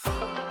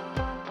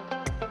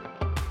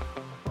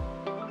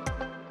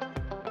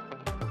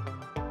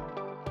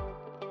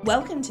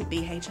Welcome to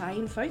BHI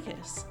in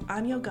Focus.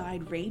 I'm your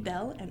guide, Ree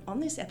Bell, and on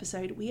this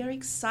episode, we are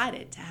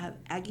excited to have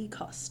Aggie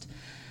Kost,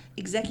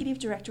 Executive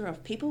Director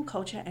of People,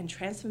 Culture and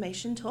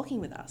Transformation, talking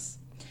with us.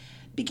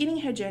 Beginning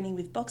her journey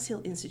with Box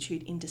Hill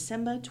Institute in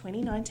December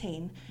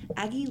 2019,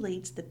 Aggie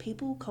leads the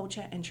People,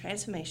 Culture and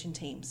Transformation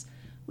teams,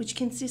 which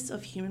consists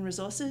of human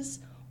resources,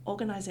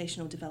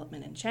 organisational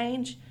development and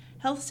change,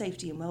 health,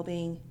 safety and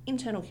wellbeing,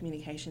 internal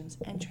communications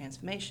and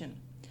transformation.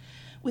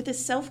 With a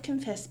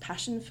self-confessed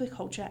passion for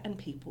culture and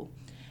people,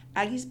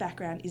 Aggie's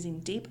background is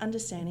in deep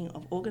understanding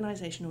of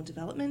organisational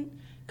development,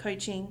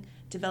 coaching,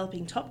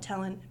 developing top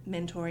talent,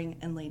 mentoring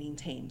and leading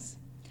teams.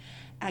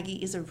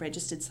 Aggie is a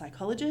registered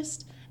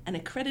psychologist, an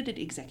accredited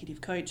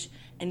executive coach,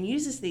 and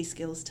uses these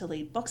skills to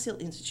lead Box Hill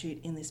Institute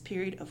in this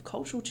period of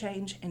cultural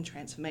change and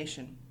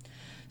transformation.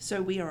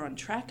 So we are on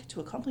track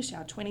to accomplish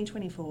our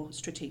 2024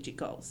 strategic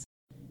goals.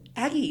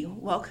 Aggie,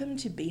 welcome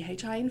to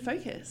BHI in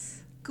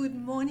Focus. Good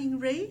morning,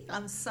 Ree.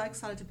 I'm so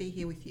excited to be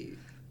here with you.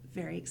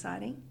 Very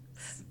exciting.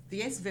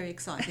 Yes, very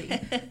exciting.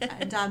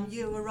 And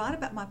you were right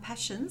about my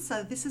passion.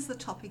 So this is the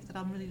topic that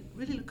I'm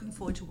really looking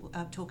forward to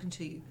talking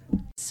to you.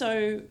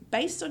 So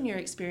based on your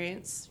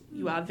experience,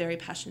 you are very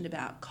passionate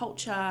about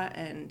culture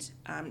and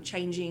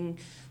changing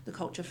the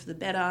culture for the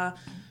better.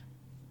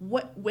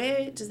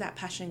 Where does that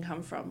passion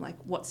come from? Like,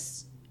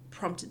 what's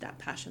prompted that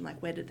passion?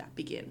 Like, where did that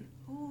begin?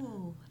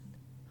 Oh,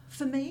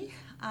 for me,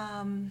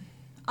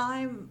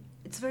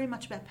 it's very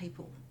much about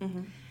people.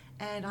 Mm-hmm.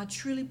 And I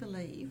truly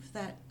believe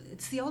that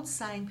it's the old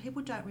saying,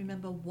 people don't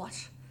remember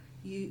what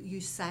you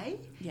say,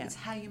 it's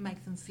how you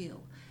make them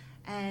feel.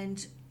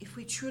 And if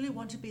we truly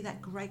want to be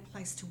that great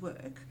place to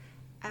work,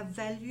 our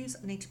values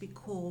need to be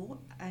core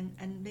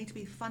and need to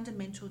be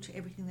fundamental to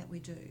everything that we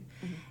do.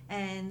 Mm-hmm.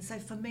 And so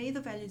for me,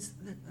 the values,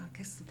 I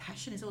guess the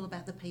passion is all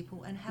about the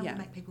people and how we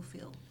make people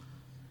feel.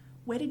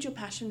 Where did your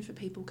passion for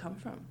people come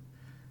from?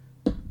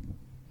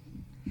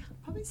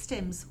 Probably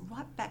stems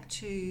right back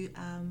to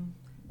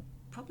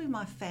probably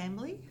my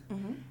family.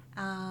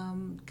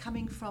 Mm-hmm.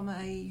 Coming from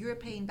a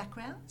European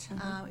background,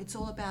 mm-hmm. It's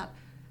all about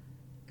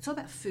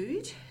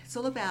food. It's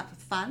all about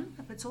fun,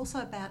 but it's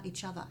also about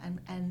each other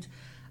and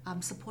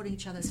supporting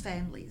each other's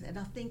families. And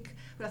I think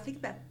when I think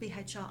about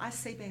BHI, I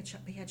see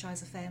BHI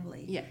as a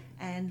family,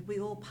 and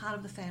we're all part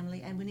of the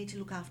family, and we need to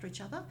look after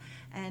each other.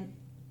 And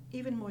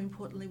even more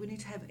importantly, we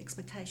need to have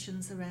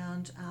expectations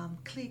around,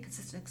 clear,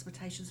 consistent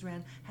expectations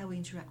around how we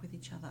interact with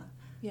each other.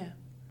 Yeah.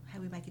 How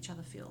we make each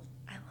other feel.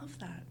 I love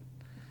that.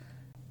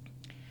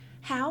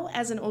 How,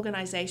 as an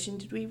organisation,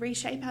 did we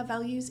reshape our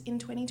values in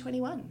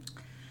 2021?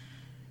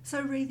 So,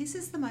 Ree, this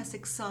is the most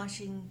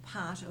exciting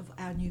part of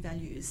our new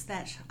values,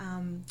 that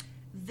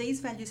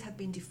these values have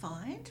been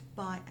defined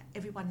by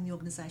everyone in the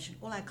organisation,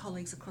 all our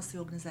colleagues across the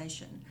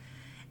organisation.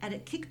 And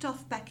it kicked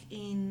off back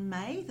in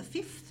May the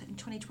 5th in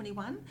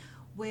 2021,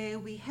 where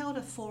we held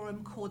a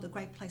forum called The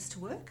Great Place to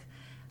Work.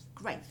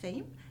 Great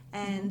theme.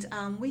 And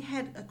we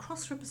had a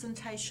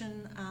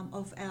cross-representation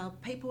of our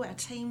people, our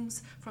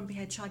teams from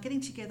BHI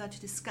getting together to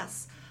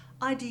discuss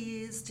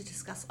ideas, to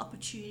discuss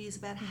opportunities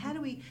about how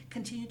do we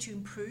continue to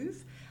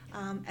improve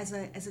as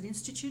an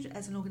institute,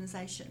 as an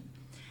organisation.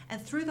 And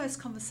through those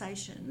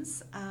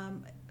conversations,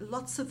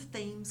 lots of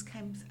themes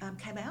came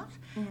out.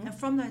 Mm-hmm. And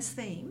from those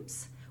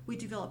themes, we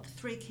developed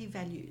 3 key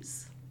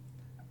values.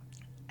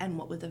 And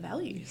what were the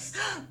values?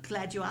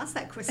 Glad you asked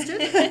that question.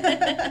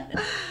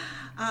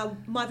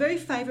 My very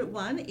favourite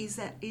one is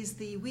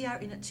the we are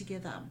in it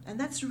together. And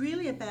that's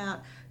really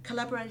about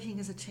collaborating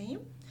as a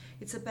team.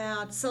 It's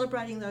about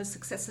celebrating those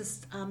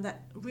successes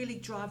that really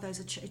drive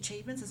those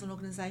achievements as an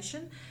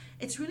organisation.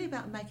 It's really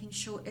about making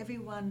sure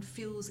everyone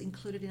feels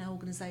included in our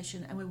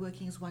organisation and we're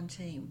working as one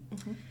team.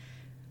 Mm-hmm.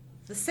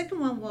 The second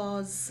one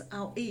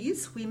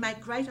is we make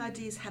great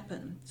ideas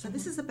happen. So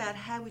this is about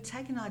how we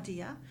take an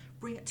idea,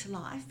 bring it to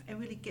life, and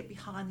really get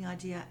behind the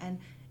idea and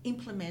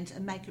implement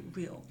and make it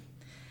real.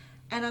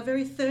 And our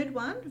very third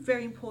one,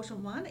 very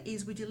important one,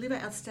 is we deliver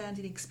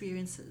outstanding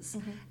experiences.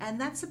 Mm-hmm. And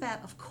that's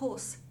about, of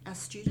course, our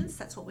students.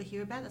 That's what we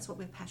hear about. That's what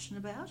we're passionate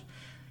about.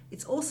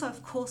 It's also,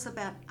 of course,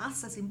 about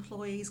us as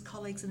employees,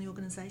 colleagues in the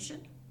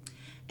organisation.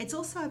 It's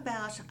also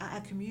about our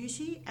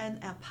community and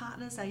our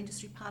partners, our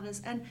industry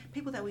partners, and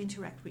people that we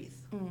interact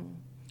with. Mm.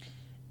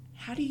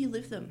 How do you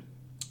live them?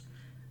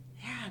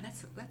 Yeah,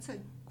 that's a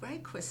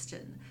great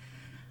question.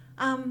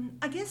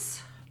 I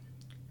guess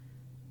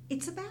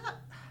it's about,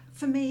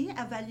 for me,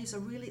 our values are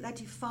really, they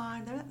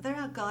define, they're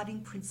our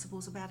guiding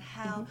principles about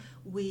how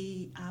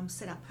we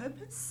set our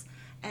purpose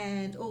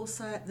and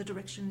also the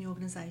direction in the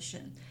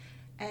organisation.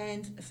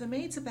 And for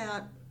me, it's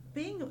about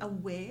being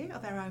aware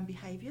of our own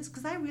behaviours,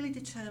 because they really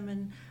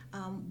determine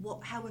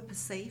how we're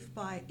perceived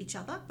by each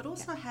other, but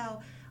also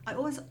how, I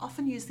always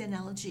often use the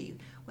analogy,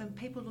 when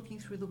people are looking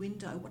through the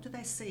window, what do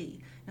they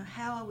see?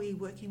 How are we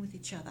working with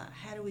each other?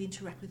 How do we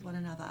interact with one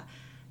another?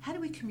 How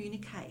do we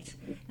communicate?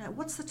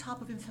 What's the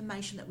type of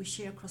information that we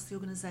share across the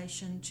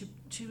organisation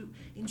to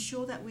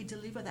ensure that we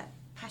deliver that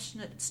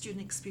passionate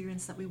student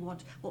experience that we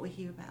want, what we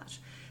hear about?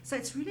 So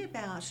it's really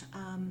about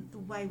the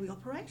way we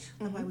operate,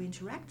 the way we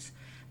interact,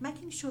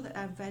 making sure that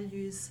our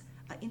values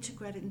are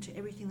integrated into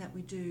everything that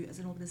we do as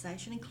an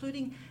organisation,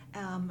 including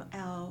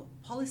our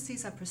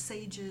policies, our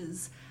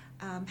procedures,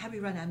 how we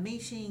run our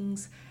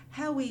meetings,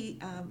 how we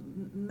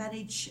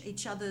manage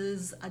each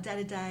other's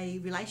day-to-day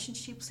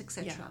relationships,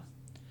 etc. Yeah.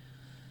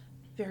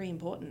 Very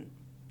important.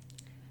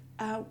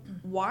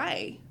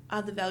 Why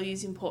are the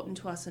values important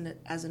to us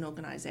as an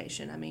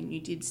organisation? I mean, you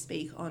did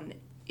speak on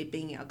it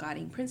being our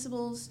guiding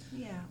principles.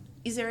 Yeah.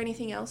 Is there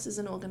anything else as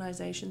an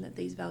organisation that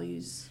these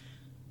values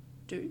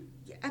do?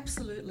 Yeah,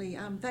 absolutely.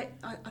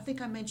 I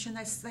think I mentioned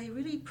they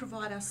really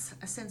provide us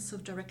a sense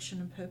of direction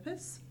and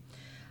purpose.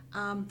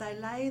 They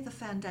lay the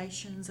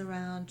foundations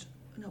around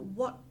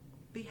what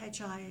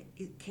BHI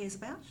cares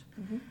about,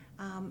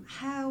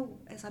 how,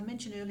 as I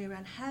mentioned earlier,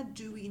 around how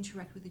do we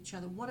interact with each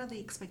other, what are the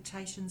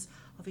expectations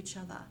of each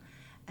other,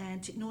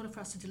 and in order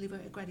for us to deliver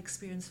a great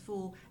experience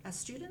for our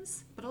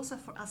students, but also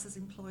for us as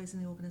employees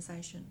in the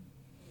organisation.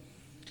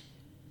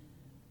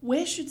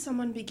 Where should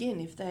someone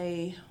begin if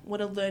they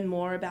want to learn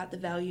more about the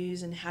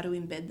values and how to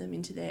embed them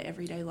into their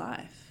everyday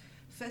life?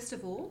 First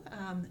of all,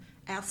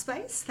 Our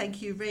Space.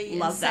 Thank you, Ree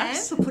Love and Sam,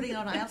 that. for putting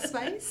on Our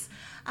Space.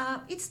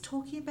 It's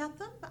talking about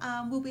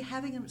them. We'll be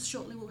having them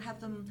shortly. We'll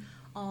have them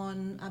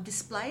on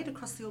displayed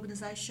across the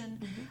organisation.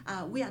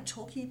 We are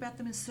talking about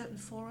them in certain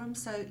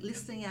forums, so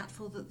listening out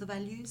for the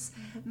values,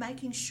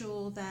 making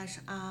sure that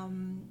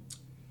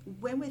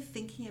when we're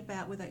thinking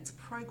about whether it's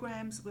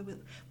programs,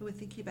 when we're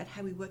thinking about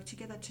how we work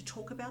together, to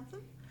talk about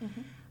them.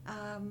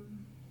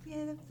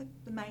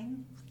 The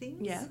main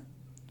things. Yeah.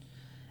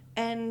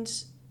 And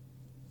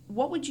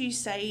what would you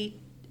say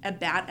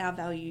about our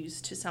values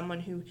to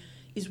someone who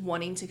is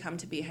wanting to come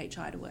to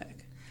BHI to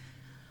work?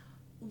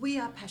 We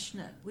are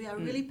passionate. We are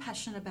really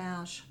passionate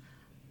about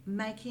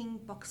making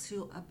Box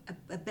Hill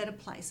a better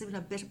place, even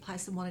a better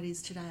place than what it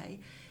is today.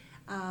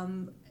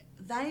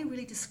 They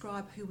really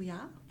describe who we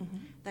are.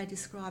 They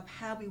describe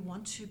how we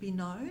want to be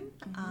known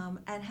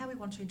and how we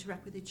want to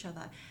interact with each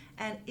other.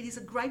 And it is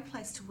a great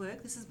place to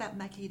work. This is about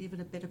making it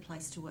even a better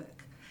place to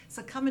work.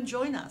 So come and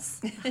join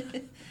us.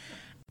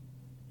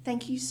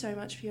 Thank you so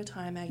much for your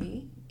time,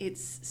 Aggie.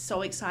 It's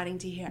so exciting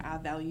to hear our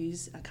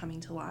values are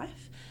coming to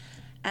life.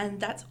 And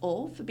that's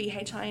all for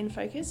BHI in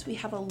Focus. We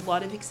have a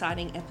lot of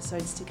exciting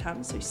episodes to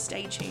come, so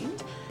stay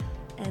tuned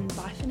and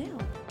bye for now.